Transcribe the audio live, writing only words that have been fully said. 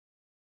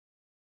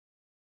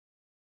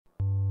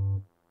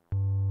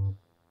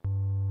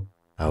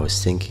I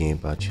was thinking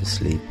about you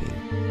sleeping,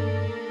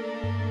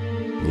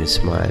 and you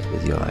smiled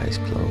with your eyes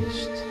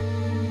closed.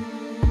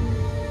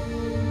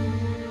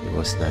 It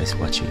was nice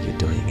watching you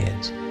doing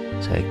it,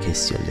 so I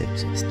kissed your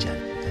lips as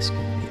gently as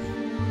could be,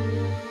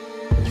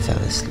 and fell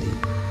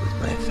asleep with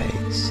my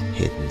face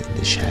hidden in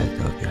the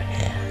shelter of your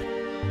hair.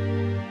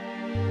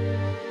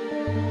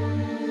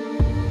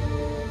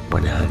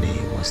 When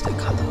honey was the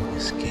color of your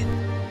skin.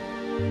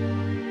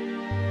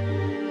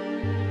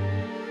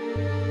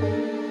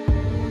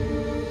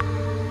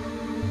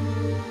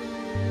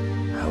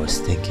 I was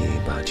thinking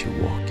about you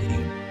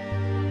walking,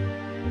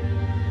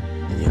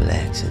 and your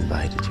legs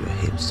invited your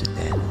hips to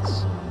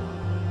dance.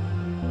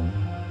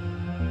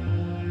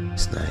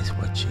 It's nice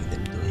watching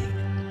them doing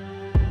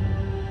it.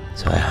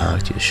 So I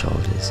hugged your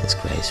shoulders as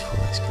graceful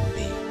as can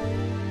be,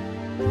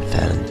 and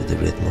fell into the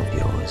rhythm of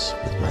yours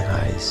with my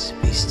eyes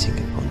feasting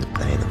upon the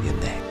plane of your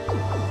neck.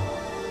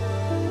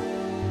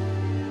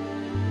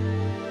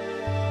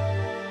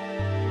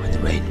 When the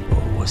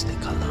rainbow was the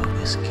color of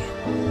your skin.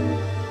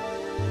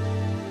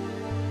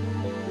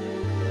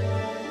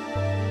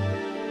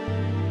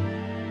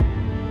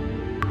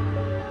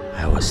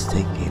 I was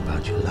thinking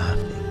about you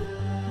laughing,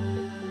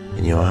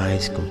 and your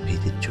eyes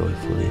competed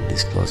joyfully in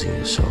disclosing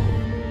your soul.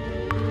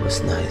 It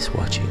was nice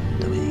watching them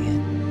doing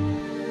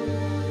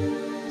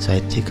it. So I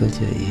tickled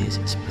your ears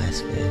as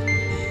blissfully as could be,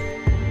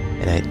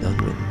 and I don't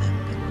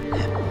remember what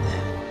happened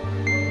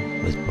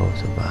then, with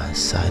both of us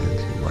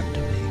silently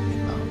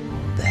wondering about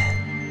all that.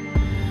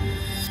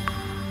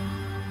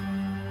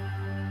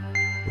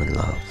 When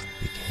love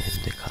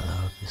became the color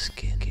of your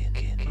skin.